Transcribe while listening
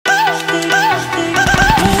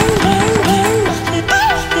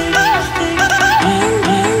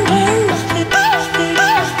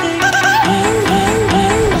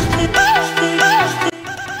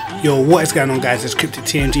What is going on, guys? It's Kryptic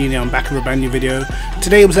TMG and I'm back with a brand new video.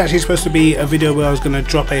 Today was actually supposed to be a video where I was going to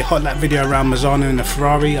drop a hot lap video around Mazzano in the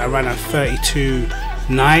Ferrari. I ran a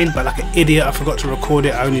 32.9, but like an idiot I forgot to record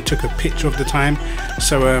it. I only took a picture of the time.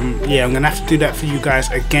 So yeah, I'm going to have to do that for you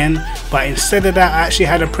guys again. But instead of that, I actually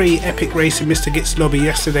had a pretty epic race in Mr. Git's lobby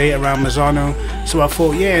yesterday around Mazzano. So I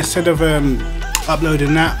thought, yeah, instead of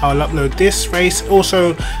uploading that, I'll upload this race.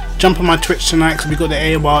 Also, jump on my Twitch tonight because we got the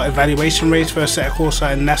AOR evaluation race for Assetto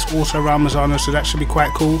Corsa, and that's also around Mazzano, so that should be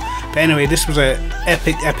quite cool. But anyway, this was an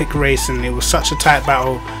epic race, and it was such a tight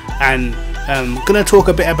battle. And I'm gonna talk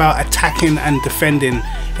a bit about attacking and defending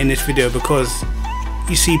in this video, because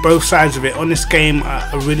you see both sides of it on this game.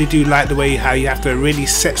 I really do like the way how you have to really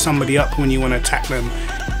set somebody up when you want to attack them.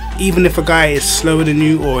 Even if a guy is slower than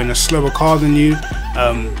you or in a slower car than you,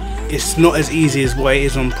 it's not as easy as what it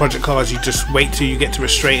is on project cars. You just wait till you get to a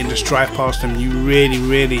straight and just drive past them. You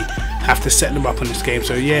really have to set them up on this game.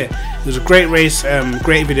 So yeah, it was a great race,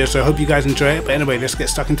 great video, so I hope you guys enjoy it. But anyway, let's get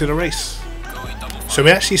stuck into the race. So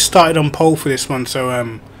we actually started on pole for this one, so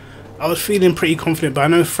I was feeling pretty confident, but I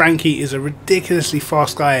know Frankie is a ridiculously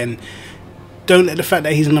fast guy, and don't let the fact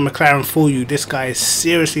that he's in the McLaren fool you. This guy is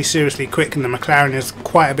seriously quick, and the McLaren is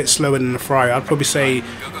quite a bit slower than the Ferrari. I'd probably say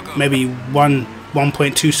maybe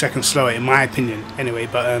 1.2 seconds slower in my opinion anyway.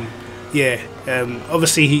 But yeah,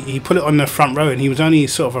 obviously he put it on the front row, and he was only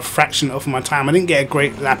sort of a fraction off my time. I didn't get a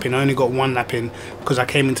great lap in, I only got one lap in because I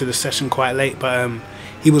came into the session quite late, but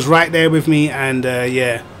he was right there with me. And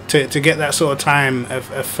yeah, to get that sort of time of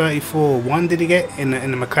 34.1 did he get in the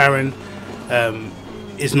McLaren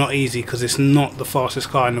is not easy, because it's not the fastest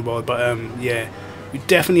car in the world. But yeah, we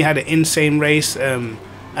definitely had an insane race.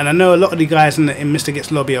 And I know a lot of the guys in Mr. Git's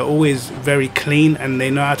lobby are always very clean and they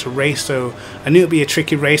know how to race, so I knew it'd be a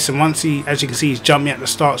tricky race. And once he, as you can see, he's jumped me at the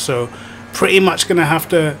start, so pretty much gonna have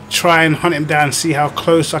to try and hunt him down and see how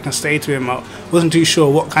close I can stay to him. I wasn't too sure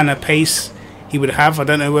what kind of pace he would have. I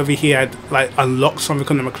don't know whether he had like unlocked something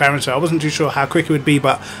on the McLaren, so I wasn't too sure how quick it would be,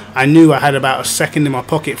 but I knew I had about a second in my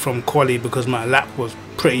pocket from quali because my lap was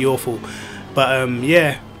pretty awful. But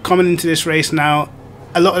yeah, coming into this race now,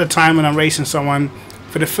 a lot of the time when I'm racing someone,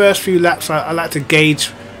 for the first few laps I like to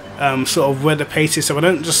gauge sort of where the pace is, so I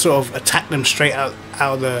don't just sort of attack them straight out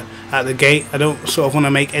the gate. I don't sort of want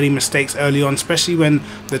to make any mistakes early on, especially when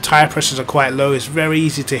the tyre pressures are quite low. It's very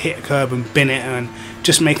easy to hit a curb and bin it and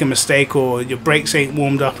just make a mistake, or your brakes ain't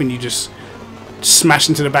warmed up and you just smash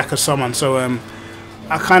into the back of someone. So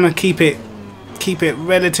I kind of keep it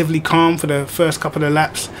relatively calm for the first couple of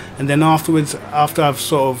laps, and then afterwards, after I've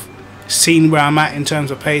sort of seen where I'm at in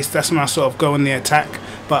terms of pace, that's when I sort of go on the attack.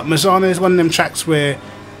 But Mazzano is one of them tracks where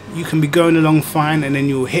you can be going along fine and then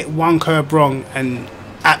you'll hit one curb wrong and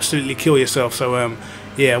absolutely kill yourself. So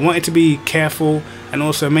yeah, I wanted to be careful and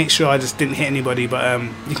also make sure I just didn't hit anybody. But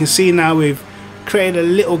you can see now we've created a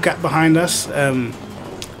little gap behind us,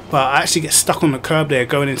 but I actually get stuck on the curb there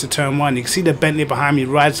going into turn one. You can see the Bentley behind me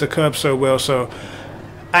rides the curb so well, so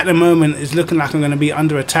at the moment it's looking like I'm going to be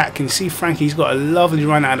under attack. And you see Frankie's got a lovely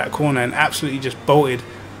run out of that corner and absolutely just bolted.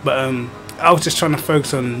 But I was just trying to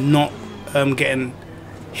focus on not getting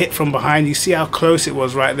hit from behind. You see how close it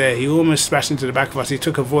was right there. He almost smashed into the back of us. He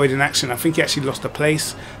took a void in action. I think he actually lost a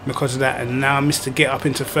place because of that, and now Mr. Git up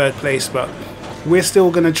into third place. But we're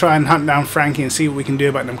still going to try and hunt down Frankie and see what we can do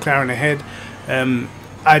about them McLaren ahead.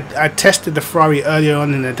 I tested the Ferrari earlier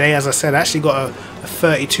on in the day. As I said, I actually got a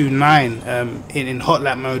 32.9 in hot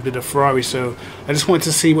lap mode with the Ferrari, so I just wanted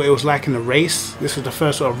to see what it was like in the race. This was the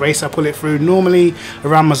first sort of race I put it through. Normally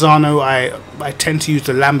around Mazzano I tend to use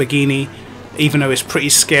the Lamborghini, even though it's pretty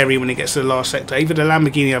scary when it gets to the last sector. Even the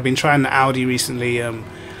Lamborghini, I've been trying the Audi recently,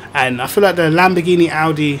 and I feel like the Lamborghini,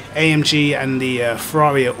 Audi, AMG and the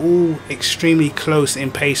Ferrari are all extremely close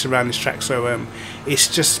in pace around this track. So it's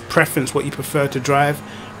just preference what you prefer to drive.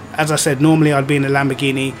 As I said, normally I'd be in the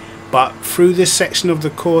Lamborghini, but through this section of the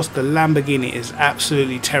course the Lamborghini is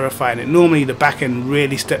absolutely terrifying. And normally the back end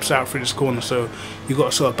really steps out through this corner, so you've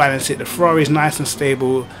got to sort of balance it. The Ferrari is nice and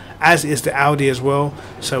stable, as is the Audi as well.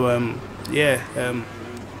 So yeah,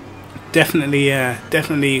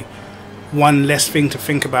 definitely one less thing to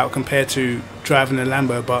think about compared to driving a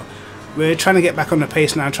Lambo. But we're trying to get back on the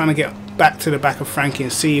pace now, trying to get back to the back of Frankie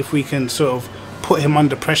and see if we can sort of put him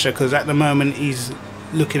under pressure, because at the moment he's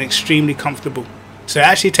looking extremely comfortable. So it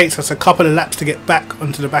actually takes us a couple of laps to get back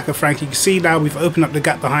onto the back of Frankie. You can see now we've opened up the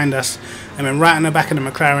gap behind us, and then right on the back of the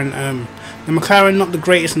McLaren. The McLaren not the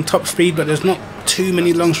greatest in top speed, but there's not too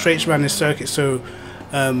many long straights around this circuit, so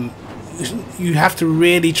you have to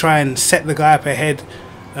really try and set the guy up ahead,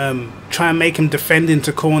 try and make him defend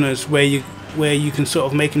into corners where you where you can sort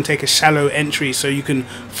of make him take a shallow entry so you can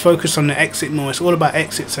focus on the exit more. It's all about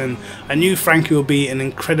exits, and I knew Frankie will be an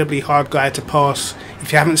incredibly hard guy to pass.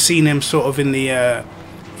 If you haven't seen him sort of in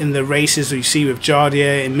the races that you see with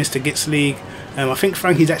Jardier in Mr. Gitz League, I think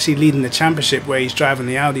Frankie's actually leading the championship where he's driving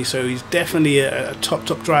the Audi, so he's definitely a top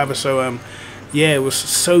driver. So yeah, it was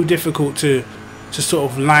so difficult to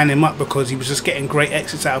sort of line him up because he was just getting great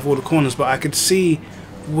exits out of all the corners, but I could see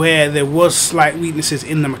where there was slight weaknesses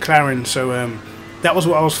in the McLaren, so that was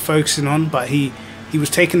what I was focusing on. But he was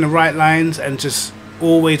taking the right lines and just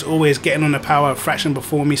always getting on the power a fraction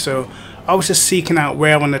before me, so I was just seeking out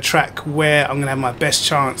where on the track where I'm gonna have my best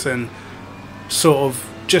chance and sort of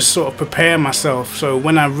prepare myself, so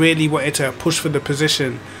when I really wanted to push for the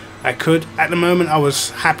position I could. At the moment I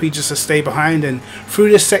was happy just to stay behind, and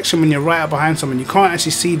through this section when you're right up behind someone you can't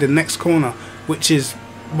actually see the next corner, which is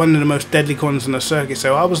one of the most deadly corners on the circuit,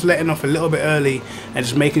 so I was letting off a little bit early and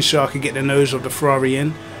just making sure I could get the nose of the Ferrari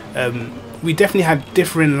in. We definitely had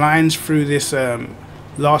differing lines through this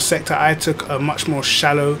last sector. I took a much more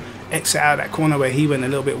shallow exit out of that corner where he went a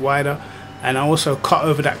little bit wider, and I also cut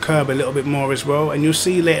over that curb a little bit more as well, and you'll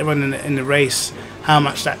see later on in the race how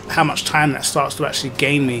much time that starts to actually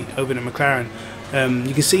gain me over the McLaren.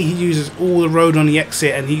 You can see he uses all the road on the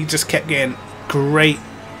exit, and he just kept getting great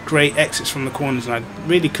exits from the corners, and I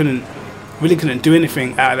really couldn't do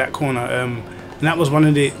anything out of that corner. And that was one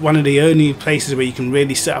of the only places where you can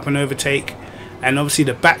really set up an overtake, and obviously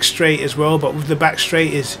the back straight as well. But with the back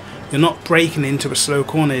straight is you're not braking into a slow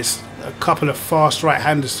corner, it's a couple of fast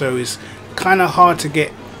right-handers, so it's kind of hard to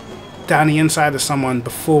get down the inside of someone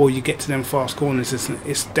before you get to them fast corners.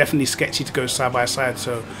 It's definitely sketchy to go side by side.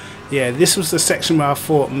 So yeah, this was the section where I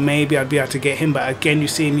thought maybe I'd be able to get him, but again you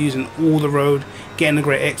see him using all the road, getting a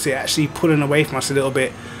great exit, actually pulling away from us a little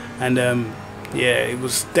bit, and yeah, it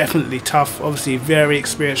was definitely tough. Obviously very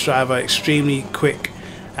experienced driver, extremely quick,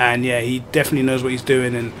 and yeah, he definitely knows what he's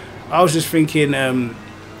doing. And I was just thinking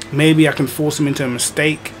maybe I can force him into a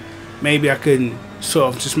mistake, maybe I can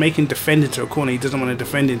sort of just make him defend into a corner he doesn't want to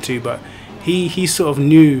defend into, but he sort of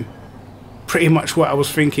knew pretty much what I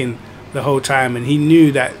was thinking the whole time, and he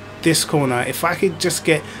knew that this corner, if I could just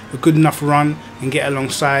get a good enough run and get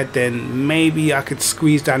alongside, then maybe I could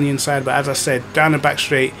squeeze down the inside. But as I said, down the back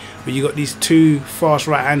straight where you got these two fast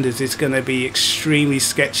right-handers, it's going to be extremely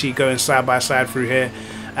sketchy going side by side through here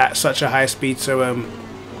at such a high speed. So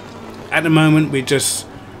at the moment we're just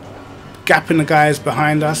gapping the guys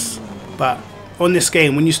behind us, but on this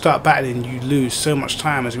game when you start battling you lose so much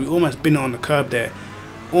time, as we almost been it on the curb there,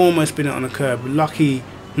 lucky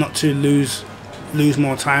not to lose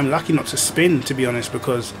more time, lucky not to spin, to be honest,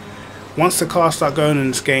 because once the cars start going in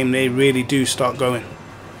this game they really do start going.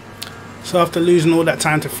 So after losing all that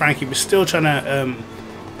time to Frankie, we're still trying to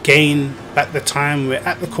gain back the time. We're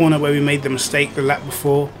at the corner where we made the mistake the lap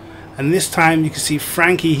before, and this time you can see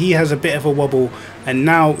Frankie, he has a bit of a wobble, and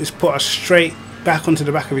now it's put us straight back onto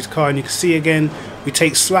the back of his car. And you can see again we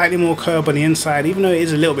take slightly more curb on the inside, even though it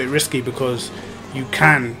is a little bit risky because you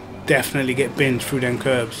can definitely get binned through them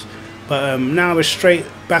curbs. But now we're straight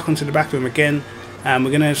back onto the back of him again, and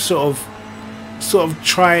we're gonna sort of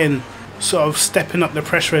try and sort of stepping up the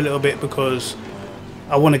pressure a little bit because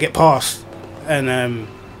I want to get past. And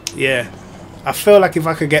yeah, I felt like if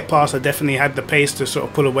I could get past I definitely had the pace to sort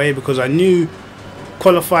of pull away, because I knew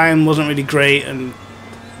qualifying wasn't really great and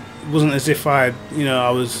it wasn't as if I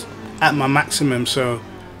was at my maximum. So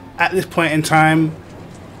at this point in time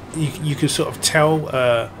you can sort of tell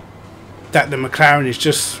that the McLaren is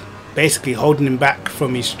just basically holding him back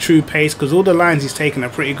from his true pace, because all the lines he's taken are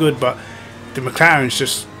pretty good, but the McLaren's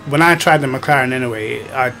just, when I tried the McLaren anyway,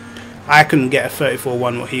 I couldn't get a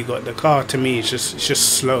 34.1 what he got. The car to me is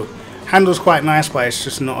just slow. Handles quite nice, but it's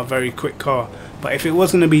just not a very quick car. But if it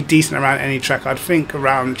was going to be decent around any track, I'd think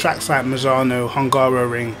around tracks like Misano,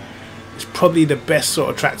 Hungaroring, it's probably the best sort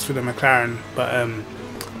of tracks for the McLaren. But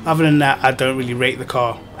other than that, I don't really rate the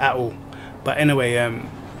car at all. But anyway,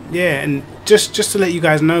 yeah, and just to let you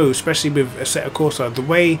guys know, especially with Assetto Corsa, the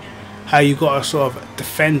way how you got to sort of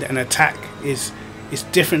defend and attack is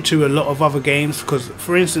different to a lot of other games. Because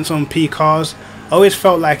for instance on P cars, I always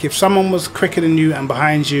felt like if someone was quicker than you and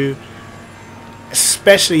behind you,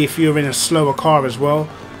 especially if you're in a slower car as well,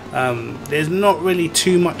 there's not really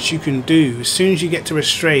too much you can do. As soon as you get to a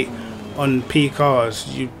straight on P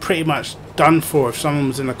cars, you're pretty much done for if someone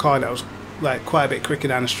was in a car that was like quite a bit quicker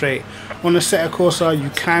down the straight. On Assetto Corsa you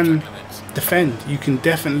can defend, you can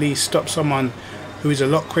definitely stop someone who is a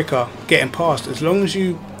lot quicker getting past, as long as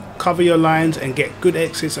you cover your lines and get good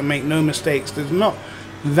exits and make no mistakes. There's not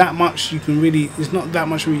that much you can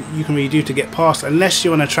really do to get past, unless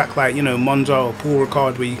you're on a track like Monza or Paul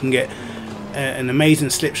Ricard, where you can get an amazing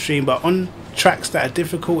slipstream, but on tracks that are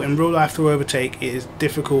difficult in real life to overtake, it is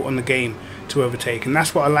difficult on the game to overtake. And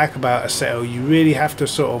that's what I like about Assetto. You really have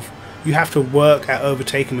to you have to work at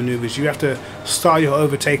overtaking maneuvers. You have to start your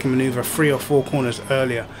overtaking maneuver 3 or 4 corners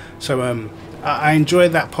earlier. So I enjoy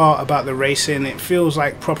that part about the racing. It feels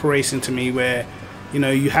like proper racing to me, where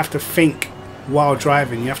you have to think while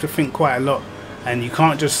driving. You have to think quite a lot, and you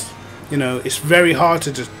can't just it's very hard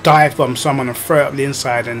to just dive bomb someone and throw it up the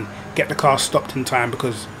inside and get the car stopped in time,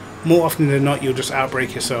 because more often than not you'll just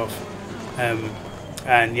outbrake yourself.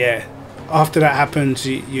 And yeah, after that happens,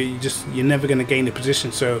 you're never going to gain the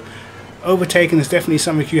position. So overtaking is definitely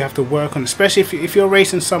something you have to work on, especially if you're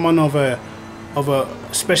racing someone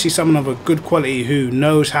especially someone of a good quality who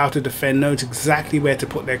knows how to defend, knows exactly where to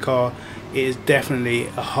put their car. It is definitely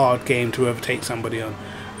a hard game to overtake somebody on.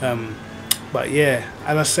 But yeah,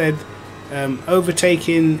 as I said,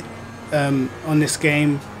 overtaking on this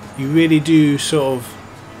game, you really do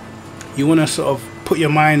you want to put your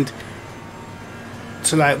mind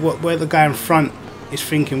to like where the guy in front is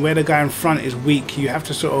thinking, where the guy in front is weak. You have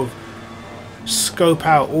to scope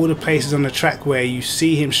out all the places on the track where you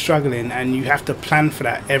see him struggling, and you have to plan for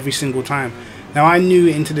that every single time. Now, I knew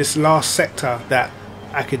into this last sector that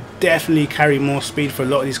I could definitely carry more speed for a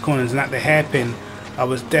lot of these corners, and at the hairpin I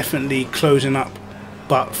was definitely closing up.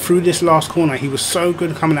 But through this last corner, he was so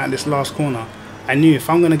good coming out of this last corner. I knew if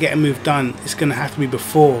I'm going to get a move done, it's going to have to be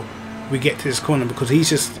before we get to this corner, because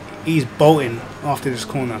he's bolting after this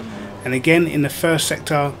corner. And again, in the first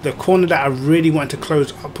sector, the corner that I really wanted to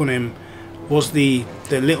close up on him was the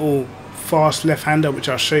little fast left-hander, which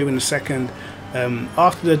I'll show you in a second.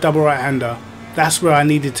 After the double right-hander, that's where I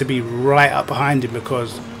needed to be right up behind him,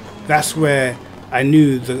 because that's where I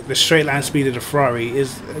knew the straight line speed of the Ferrari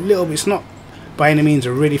is a little bit, it's not by any means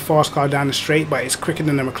a really fast car down the straight, but it's quicker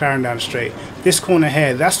than the McLaren down the straight. This corner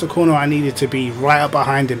here, that's the corner I needed to be right up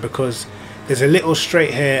behind him, because there's a little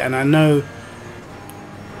straight here, and I know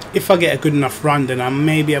if I get a good enough run, then I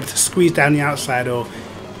may be able to squeeze down the outside or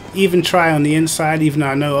even try on the inside, even though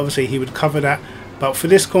I know obviously he would cover that. But for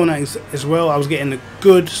this corner as well, I was getting a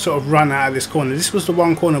good run out of this corner. This was the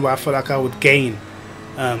one corner where I felt like I would gain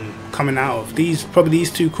coming out of. Probably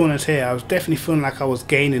these 2 corners here, I was definitely feeling like I was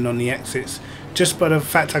gaining on the exits, just by the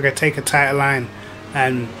fact I could take a tighter line.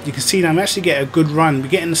 And you can see that I'm actually getting a good run. We're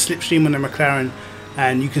getting the slipstream on the McLaren,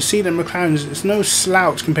 and you can see that McLaren is no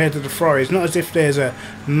slouch compared to the Ferrari. It's not as if there's a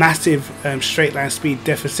massive straight line speed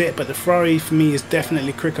deficit, but the Ferrari for me is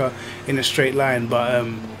definitely quicker in a straight line. But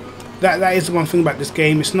that is the one thing about this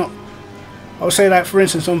game. It's not, I would say, like for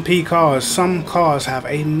instance on P cars, some cars have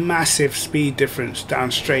a massive speed difference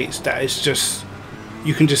down straights that is just,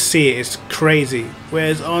 you can just see it, it's crazy.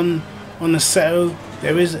 Whereas on the Assetto,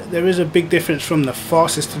 there is a big difference from the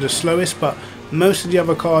fastest to the slowest, but most of the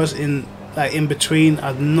other cars in between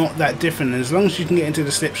are not that different. And as long as you can get into the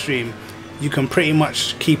slipstream, you can pretty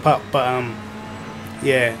much keep up. But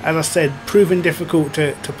yeah, as I said, proving difficult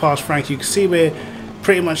to pass Frank. You can see we're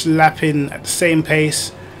pretty much lapping at the same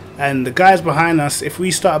pace, and the guys behind us, if we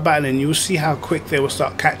start battling, you'll see how quick they will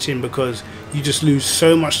start catching, because you just lose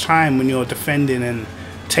so much time when you're defending and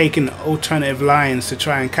taking alternative lines to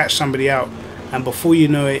try and catch somebody out, and before you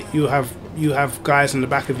know it, you have guys in the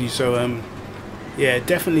back of you. So yeah,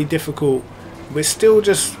 definitely difficult. We're still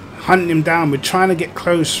just hunting him down. We're trying to get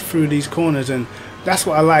close through these corners, and that's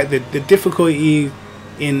what I like. The difficulty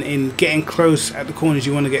in getting close at the corners.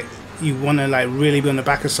 You want to like really be on the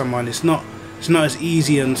back of someone. It's not as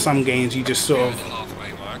easy in some games. You just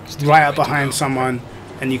right up behind someone,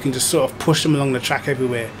 and you can just push them along the track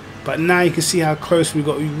everywhere. But now you can see how close we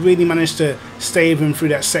got. We really managed to stay with him through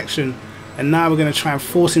that section, and now we're going to try and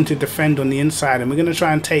force him to defend on the inside, and we're going to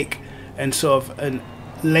try and take and a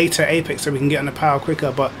later apex so we can get on the power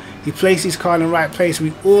quicker. But he placed his car in the right place.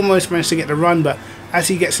 We almost managed to get the run, but as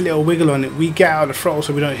he gets a little wiggle on it, we get out of the throttle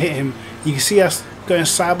so we don't hit him. You can see us going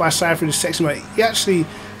side by side through this section, but he actually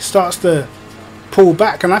starts to pull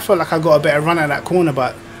back, and I felt like I got a better run at that corner.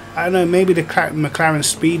 But I don't know, maybe the McLaren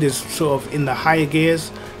speed is in the higher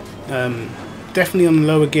gears. Definitely on the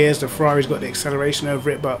lower gears, the Ferrari's got the acceleration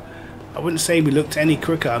over it, but I wouldn't say we looked any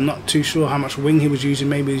quicker. I'm not too sure how much wing he was using.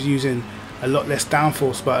 Maybe he was using a lot less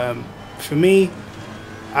downforce, but for me,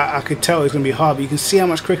 I could tell it's going to be hard. But you can see how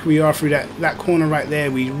much quicker we are through that corner right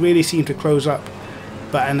there. We really seem to close up.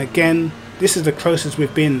 And again, this is the closest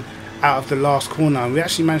we've been out of the last corner. We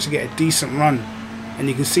actually managed to get a decent run, and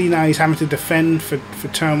you can see now he's having to defend for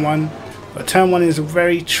turn 1. But turn 1 is a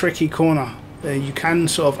very tricky corner. You can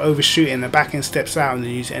overshoot it, and the back end steps out, and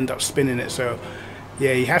then you end up spinning it. So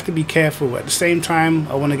yeah, you have to be careful. At the same time,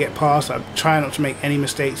 I want to get past. I try not to make any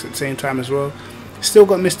mistakes at the same time as well. Still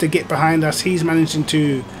got Mr. Git behind us. He's managing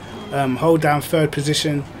to hold down 3rd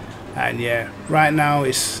position, and yeah, right now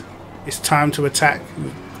it's time to attack.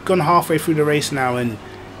 We've gone halfway through the race now, and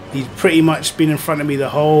he's pretty much been in front of me the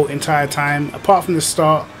whole entire time, apart from the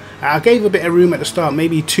start. I gave a bit of room at the start,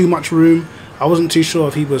 maybe too much room. I wasn't too sure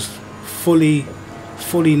if he was fully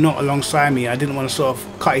not alongside me. I didn't want to sort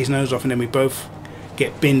of cut his nose off and then we both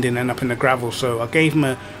get binned and end up in the gravel. So I gave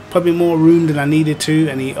him probably more room than I needed to,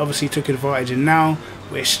 and he obviously took advantage. And now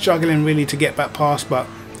we're struggling really to get back past, but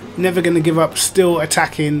never going to give up, still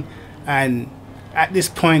attacking. And at this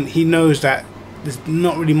point he knows that there's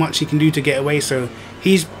not really much he can do to get away, so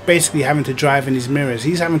he's basically having to drive in his mirrors.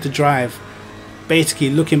 He's having to drive basically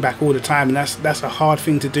looking back all the time, and that's a hard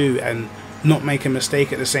thing to do and not make a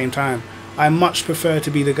mistake at the same time. I much prefer to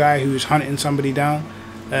be the guy who's hunting somebody down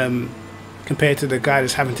compared to the guy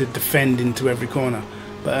that's having to defend into every corner.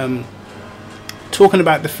 But talking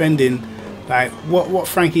about defending, like what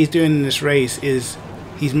Frankie's doing in this race is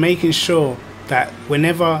he's making sure that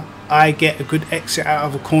whenever I get a good exit out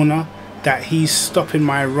of a corner, that he's stopping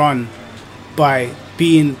my run by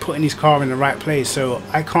putting his car in the right place, so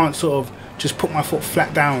I can't sort of just put my foot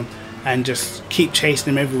flat down and just keep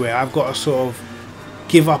chasing him everywhere. I've got to sort of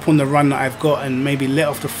give up on the run that I've got and maybe let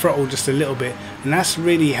off the throttle just a little bit, and that's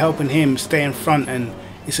really helping him stay in front. And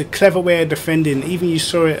it's a clever way of defending. Even you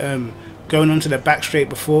saw it going onto the back straight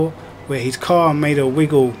before, where his car made a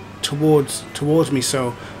wiggle towards me,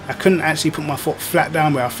 so I couldn't actually put my foot flat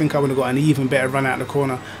down, where I think I would have got an even better run out of the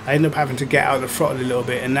corner. I ended up having to get out of the throttle a little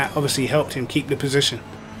bit, and that obviously helped him keep the position.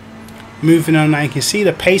 Moving on now, you can see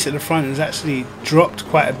the pace at the front has actually dropped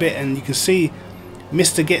quite a bit, and you can see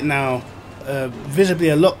Mr. Git now visibly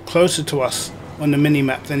a lot closer to us on the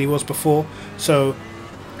mini-map than he was before. So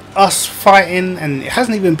us fighting, and it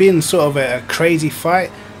hasn't even been sort of a crazy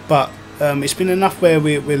fight, but it's been enough where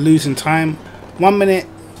we're losing time. 1 minute,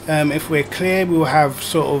 if we're clear, we will have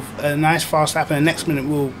sort of a nice fast lap, and the next minute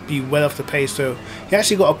we'll be well off the pace. So he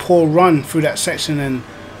actually got a poor run through that section, and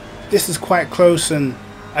this is quite close. And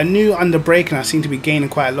I knew under braking I seemed to be gaining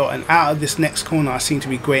quite a lot, and out of this next corner I seem to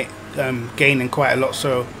be gaining quite a lot.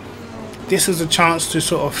 So this is a chance to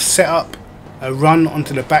sort of set up a run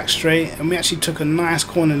onto the back straight, and we actually took a nice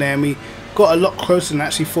corner there, and we got a lot closer than I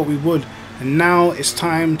actually thought we would. And now it's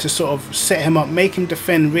time to sort of set him up, make him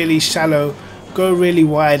defend really shallow, go really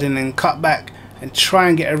wide, and then cut back and try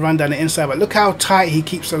and get a run down the inside. But look how tight he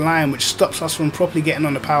keeps the line, which stops us from properly getting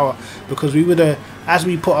on the power, because we would have, as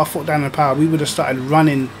we put our foot down on the power, we would have started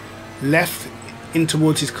running left in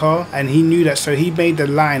towards his car, and he knew that, so he made the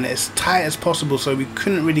line as tight as possible so we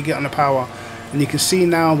couldn't really get on the power. And you can see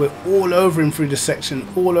now we're all over him through the section,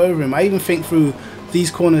 all over him. I even think through these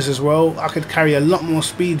corners as well I could carry a lot more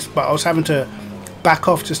speeds, but I was having to back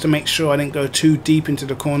off just to make sure I didn't go too deep into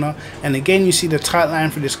the corner. And again, you see the tight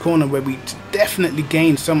line for this corner where we definitely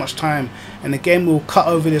gained so much time, and again we'll cut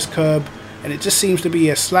over this curb, and it just seems to be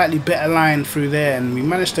a slightly better line through there, and we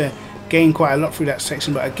managed to gain quite a lot through that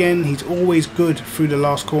section. But again, he's always good through the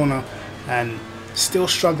last corner, and still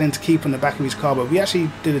struggling to keep on the back of his car. But we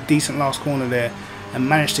actually did a decent last corner there and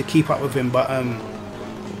managed to keep up with him. But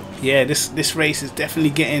yeah, this race is definitely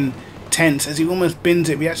getting tense. As he almost bins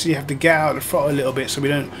it, we actually have to get out of the throttle a little bit so we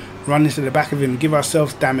don't run into the back of him, give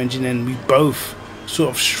ourselves damage, and then we both sort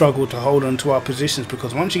of struggle to hold on to our positions,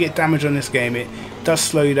 because once you get damage on this game, it does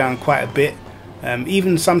slow you down quite a bit.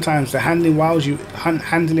 Even sometimes the handling wise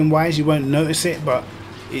you won't notice it, but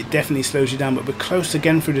it definitely slows you down. But we're close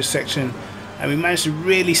again through this section, and we managed to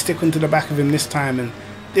really stick onto the back of him this time. And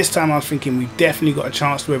this time I was thinking we've definitely got a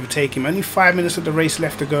chance to overtake him. Only 5 minutes of the race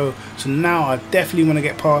left to go, so now I definitely want to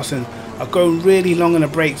get past, and I'll go really long on the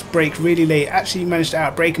brakes, brake really late, actually managed to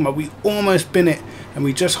outbrake him, but we almost bin it, and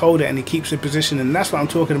we just hold it and he keeps the position. And that's what I'm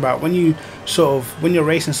talking about. When you when you're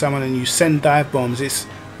racing someone and you send dive bombs, it's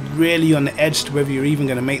really on the edge to whether you're even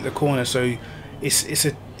going to make the corner. So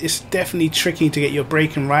it's definitely tricky to get your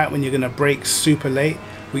braking right when you're going to brake super late.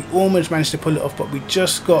 We almost managed to pull it off, but we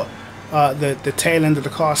just got the tail end of the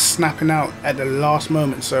car snapping out at the last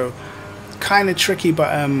moment, so kind of tricky.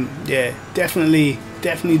 But yeah, definitely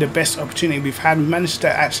the best opportunity we've had. We managed to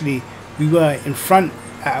actually, we were in front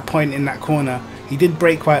at a point in that corner. He did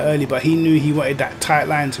brake quite early, but he knew he wanted that tight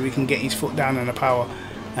line so we can get his foot down on the power.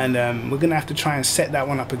 And we're gonna have to try and set that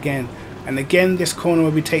one up again. And again, this corner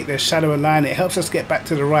where we take the shallower line, it helps us get back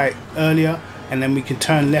to the right earlier, and then we can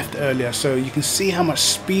turn left earlier. So you can see how much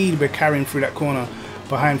speed we're carrying through that corner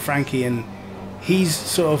behind Frankie, and he's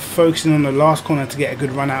sort of focusing on the last corner to get a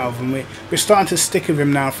good run out of him. We're starting to stick with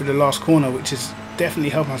him now for the last corner, which is definitely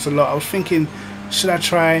helping us a lot. I was thinking, should I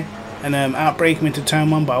try and outbrake him into turn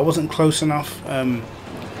one, but I wasn't close enough.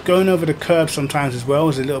 going over the curb sometimes as well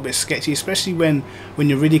is a little bit sketchy, especially when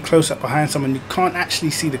you're really close up behind someone. You can't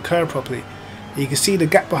actually see the curb properly. You can see the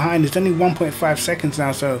gap behind is only 1.5 seconds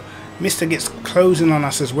now, so Mr. gets closing on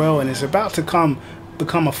us as well, and it's about to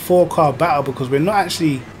become a 4-car battle, because we're not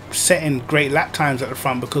actually setting great lap times at the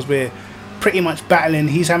front, because we're pretty much battling.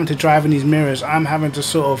 He's having to drive in these mirrors, I'm having to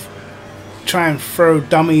sort of try and throw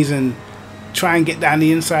dummies and try and get down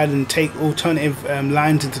the inside and take alternative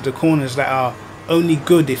lines into the corners that are only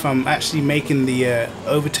good if I'm actually making the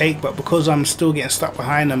overtake. But because I'm still getting stuck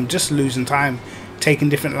behind, I'm just losing time taking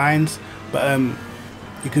different lines. But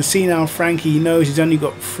you can see now Frankie knows he's only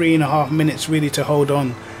got 3.5 minutes really to hold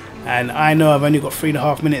on, and I know I've only got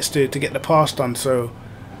 3.5 minutes to get the pass done. So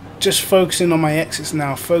just focusing on my exits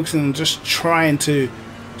now, focusing on just trying to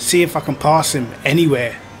see if I can pass him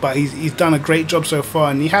anywhere. But he's done a great job so far,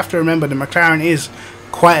 and you have to remember the McLaren is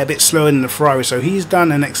quite a bit slower than the Ferrari, so he's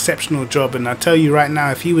done an exceptional job. And I tell you right now,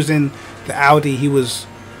 if he was in the Audi he was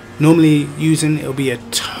normally using, it'll be a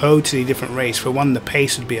totally different race. For one, the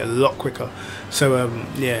pace would be a lot quicker. So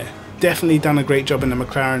yeah, definitely done a great job in the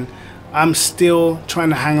McLaren. I'm still trying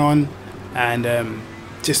to hang on and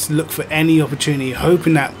just look for any opportunity,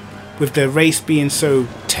 hoping that with the race being so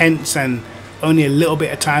tense and only a little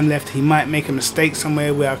bit of time left, he might make a mistake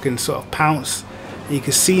somewhere where I can sort of pounce. You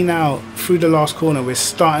can see now through the last corner we're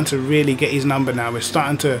starting to really get his number now. We're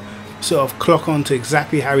starting to sort of clock on to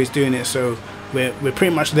exactly how he's doing it, so we're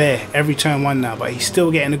pretty much there every turn one now. But he's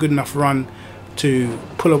still getting a good enough run to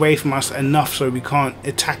pull away from us enough so we can't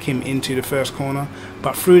attack him into the first corner.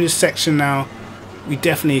 But through this section now, we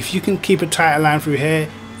definitely, if you can keep a tighter line through here,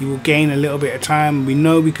 you will gain a little bit of time. We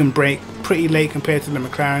know we can brake pretty late compared to the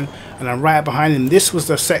McLaren, and I'm right behind him. This was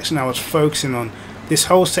the section I was focusing on. This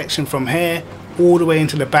whole section from here all the way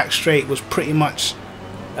into the back straight was pretty much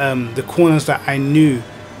the corners that I knew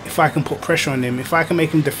if I can put pressure on him, if I can make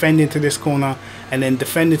him defend into this corner and then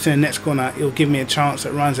defend into the next corner, it'll give me a chance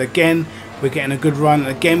at runs. Again, we're getting a good run.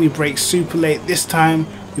 Again, we brake super late. This time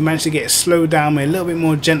we managed to get it slowed down. We're a little bit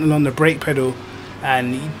more gentle on the brake pedal,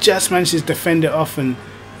 and he just managed to defend it off. And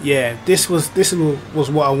yeah, this was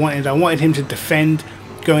what I wanted. I wanted him to defend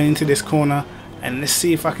going into this corner, and let's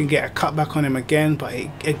see if I can get a cutback on him again. But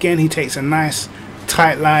again, he takes a nice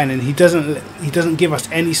tight line, and he doesn't give us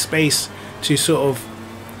any space to sort of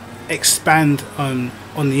expand on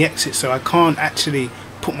the exit, so I can't actually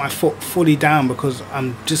put my foot fully down because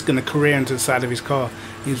I'm just going to career into the side of his car.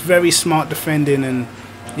 He's very smart defending, and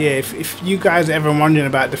yeah, if you guys are ever wondering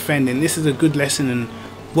about defending, this is a good lesson. And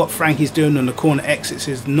what Frankie's doing on the corner exits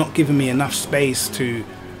is not giving me enough space to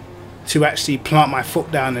actually plant my foot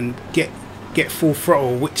down and get full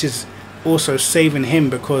throttle, which is also saving him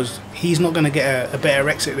because he's not going to get a better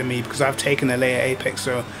exit than me because I've taken a later apex.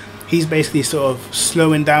 So he's basically sort of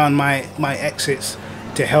slowing down my exits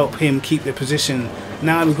to help him keep the position.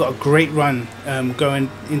 Now we've got a great run going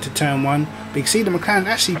into turn one. But you can see the McLaren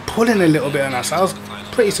actually pulling a little bit on us. I was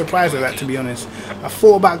pretty surprised at that, to be honest. I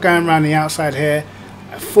thought about going around the outside here.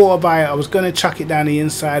 I thought about it. I was going to chuck it down the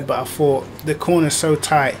inside, but I thought the corner's so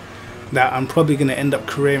tight that I'm probably going to end up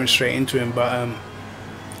careering straight into him. But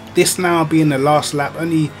this now being the last lap,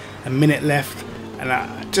 only a minute left, and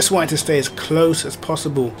I just wanted to stay as close as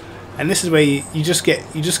possible. And this is where you just get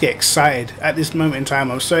excited at this moment in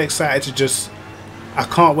time. I'm so excited to I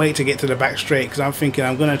can't wait to get to the back straight because I'm thinking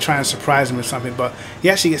I'm going to try and surprise him with something. But he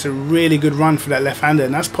actually gets a really good run for that left-hander,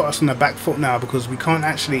 and that's put us on the back foot now because we can't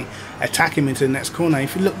actually attack him into the next corner.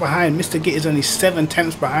 If you look behind, Mr. Git is only 7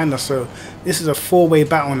 tenths behind us, so this is a four-way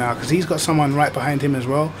battle now because he's got someone right behind him as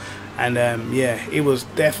well. And yeah, it was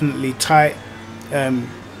definitely tight.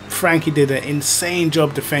 Frankie did an insane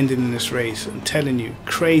job defending in this race. I'm telling you,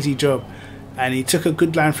 crazy job. And he took a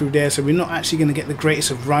good line through there, so we're not actually going to get the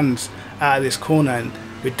greatest of runs out of this corner, and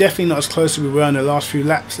we're definitely not as close as we were in the last few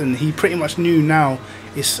laps. And he pretty much knew now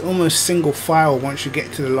it's almost single file once you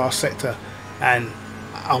get to the last sector, and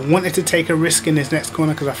I wanted to take a risk in this next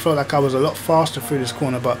corner because I felt like I was a lot faster through this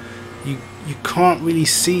corner, but you can't really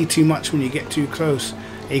see too much when you get too close.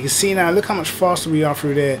 And you can see now, look how much faster we are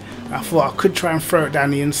through there. I thought I could try and throw it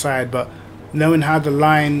down the inside, but knowing how the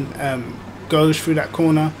line goes through that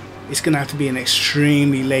corner, it's going to have to be an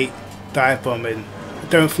extremely late dive bomb, and I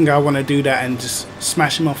don't think I want to do that and just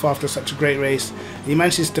smash him off after such a great race. He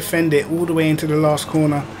manages to defend it all the way into the last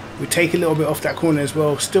corner. We take a little bit off that corner as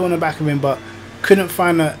well, still on the back of him, but couldn't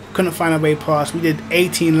find a way past. We did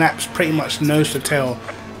 18 laps pretty much nose to tail,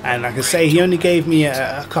 and I can say he only gave me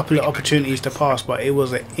a couple of opportunities to pass, but it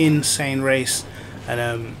was an insane race.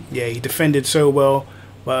 And yeah, he defended so well,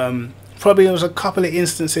 but probably there was a couple of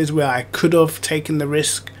instances where I could have taken the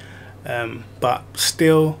risk but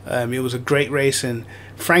still, it was a great race, and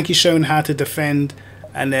Frankie's showing how to defend,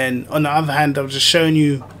 and then on the other hand, I was just showing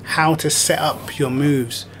you how to set up your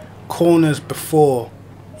moves, corners, before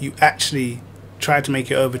you actually try to make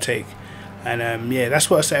your overtake. And yeah, that's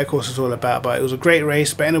what Assetto Corsa is all about. But it was a great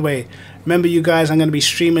race. But anyway, remember you guys, I'm going to be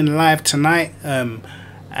streaming live tonight.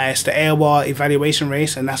 It's the AOR evaluation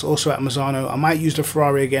race, and that's also at Mazzano. I might use the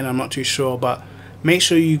Ferrari again, I'm not too sure, but make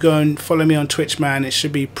sure you go and follow me on Twitch, man. It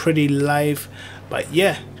should be pretty live. But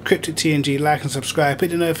yeah, Kryptic TNG, like and subscribe, hit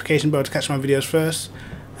the notification bell to catch my videos first,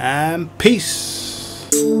 and peace.